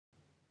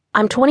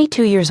I'm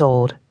 22 years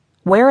old,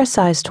 wear a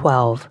size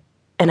 12,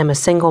 and am a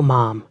single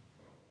mom.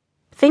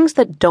 Things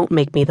that don't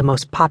make me the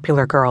most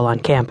popular girl on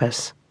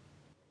campus.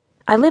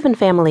 I live in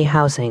family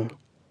housing.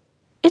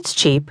 It's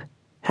cheap,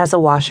 has a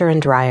washer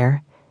and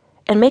dryer,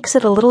 and makes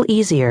it a little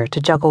easier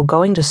to juggle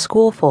going to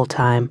school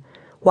full-time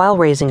while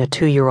raising a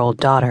 2-year-old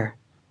daughter.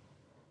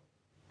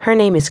 Her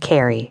name is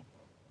Carrie,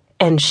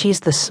 and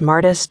she's the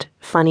smartest,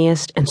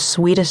 funniest, and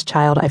sweetest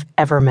child I've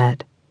ever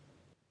met.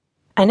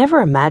 I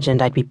never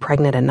imagined I'd be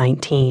pregnant at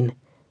 19,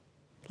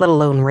 let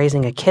alone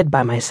raising a kid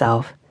by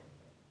myself.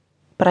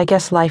 But I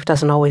guess life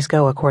doesn't always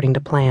go according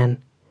to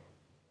plan.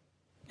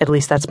 At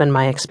least that's been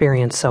my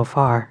experience so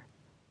far.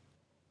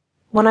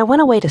 When I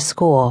went away to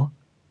school,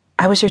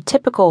 I was your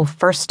typical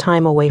first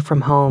time away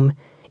from home,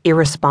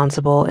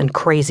 irresponsible and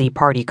crazy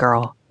party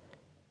girl.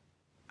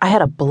 I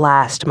had a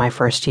blast my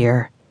first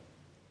year.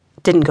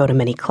 Didn't go to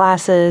many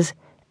classes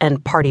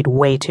and partied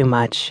way too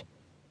much.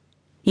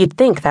 You'd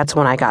think that's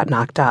when I got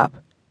knocked up.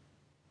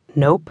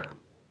 Nope.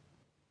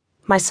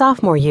 My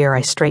sophomore year,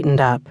 I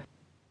straightened up.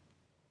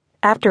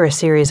 After a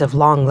series of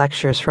long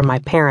lectures from my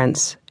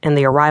parents and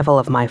the arrival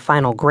of my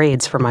final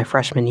grades for my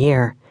freshman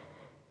year,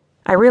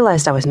 I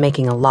realized I was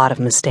making a lot of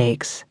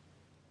mistakes.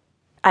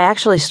 I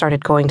actually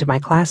started going to my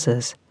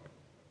classes.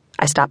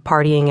 I stopped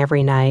partying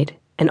every night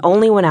and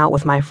only went out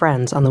with my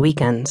friends on the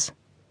weekends.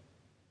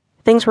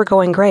 Things were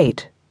going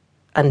great,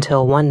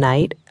 until one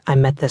night I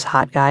met this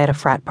hot guy at a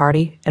frat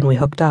party and we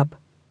hooked up.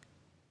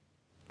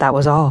 That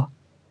was all.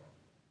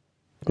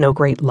 No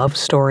great love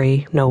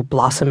story, no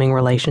blossoming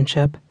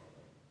relationship.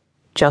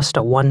 Just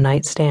a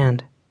one-night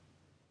stand.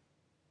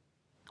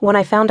 When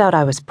I found out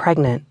I was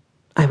pregnant,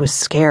 I was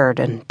scared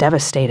and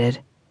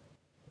devastated.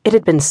 It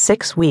had been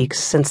 6 weeks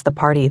since the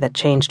party that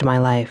changed my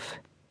life.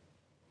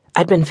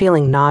 I'd been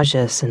feeling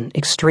nauseous and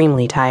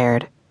extremely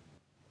tired.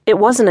 It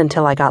wasn't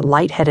until I got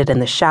lightheaded in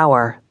the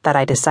shower that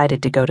I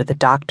decided to go to the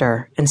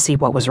doctor and see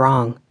what was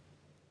wrong.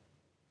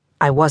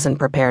 I wasn't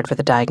prepared for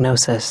the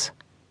diagnosis.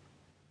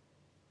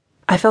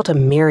 I felt a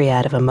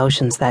myriad of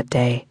emotions that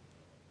day.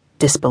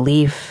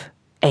 Disbelief,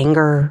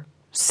 anger,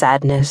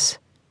 sadness,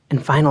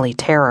 and finally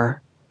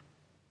terror.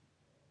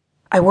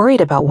 I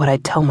worried about what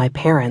I'd tell my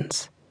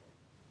parents,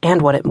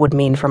 and what it would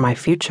mean for my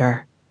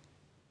future.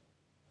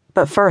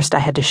 But first I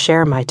had to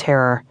share my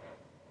terror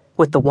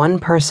with the one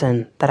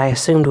person that I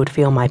assumed would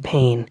feel my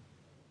pain.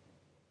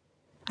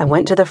 I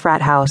went to the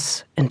frat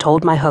house and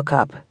told my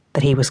hookup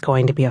that he was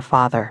going to be a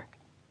father.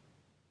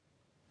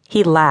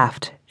 He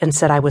laughed and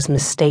said I was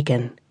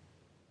mistaken.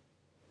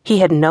 He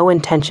had no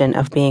intention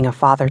of being a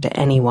father to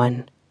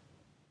anyone.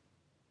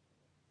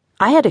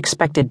 I had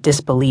expected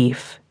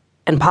disbelief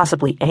and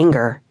possibly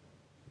anger,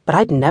 but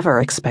I'd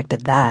never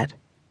expected that.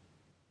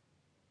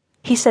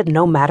 He said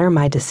no matter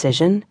my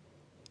decision,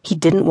 he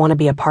didn't want to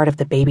be a part of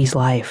the baby's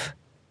life.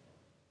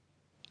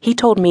 He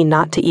told me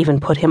not to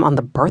even put him on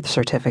the birth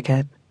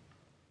certificate.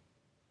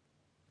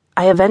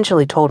 I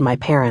eventually told my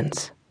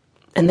parents,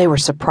 and they were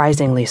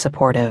surprisingly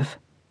supportive.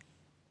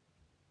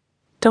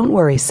 "Don't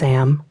worry,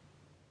 Sam,"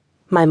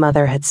 my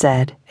mother had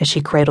said as she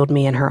cradled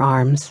me in her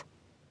arms.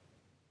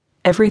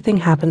 "Everything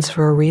happens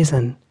for a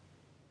reason.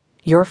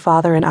 Your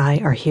father and I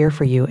are here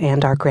for you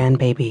and our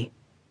grandbaby.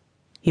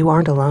 You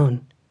aren't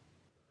alone."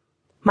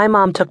 My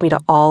mom took me to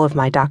all of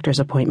my doctor's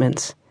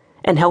appointments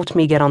and helped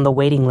me get on the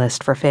waiting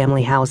list for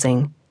family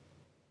housing.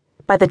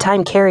 By the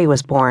time Carrie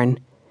was born,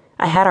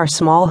 I had our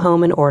small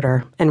home in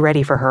order and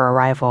ready for her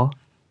arrival.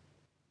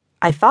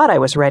 I thought I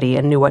was ready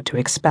and knew what to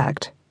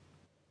expect.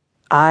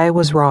 I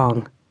was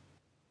wrong.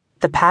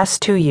 The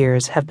past 2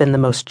 years have been the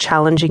most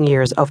challenging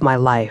years of my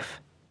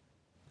life.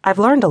 I've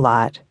learned a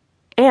lot,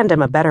 and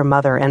am a better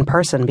mother and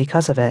person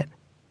because of it.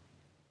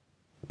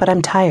 But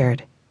I'm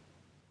tired.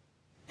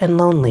 And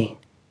lonely.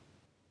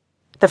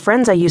 The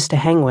friends I used to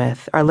hang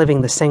with are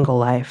living the single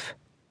life.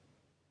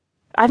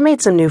 I've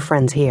made some new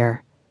friends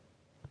here,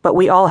 but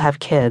we all have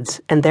kids,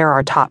 and they're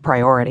our top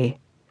priority.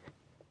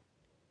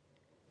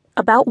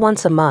 About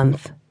once a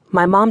month,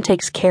 my mom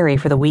takes Carrie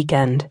for the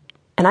weekend,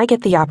 and I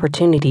get the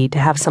opportunity to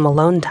have some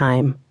alone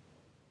time.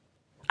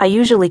 I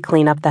usually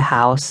clean up the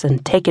house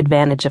and take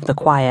advantage of the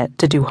quiet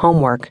to do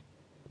homework,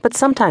 but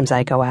sometimes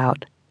I go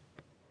out.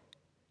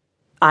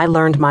 I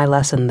learned my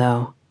lesson,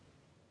 though.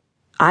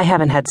 I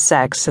haven't had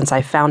sex since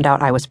I found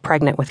out I was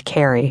pregnant with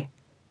Carrie.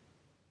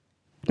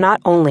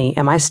 Not only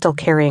am I still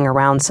carrying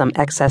around some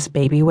excess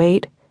baby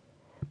weight,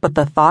 but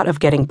the thought of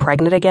getting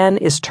pregnant again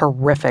is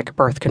terrific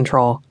birth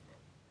control.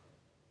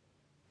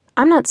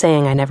 I'm not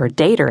saying I never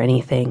date or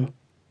anything,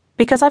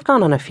 because I've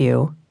gone on a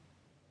few,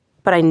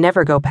 but I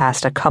never go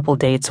past a couple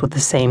dates with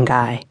the same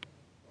guy,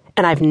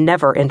 and I've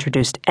never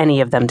introduced any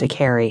of them to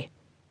Carrie.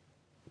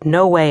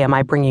 No way am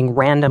I bringing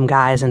random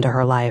guys into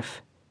her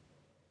life.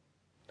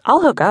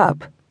 I'll hook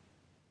up.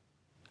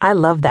 I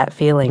love that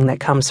feeling that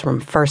comes from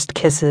first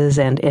kisses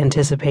and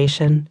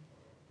anticipation,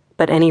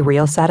 but any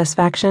real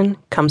satisfaction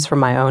comes from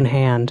my own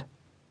hand.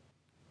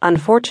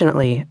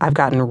 Unfortunately, I've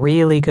gotten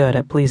really good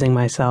at pleasing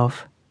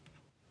myself.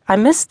 I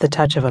miss the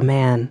touch of a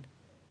man,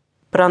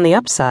 but on the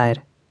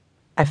upside,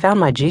 I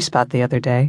found my G-spot the other day.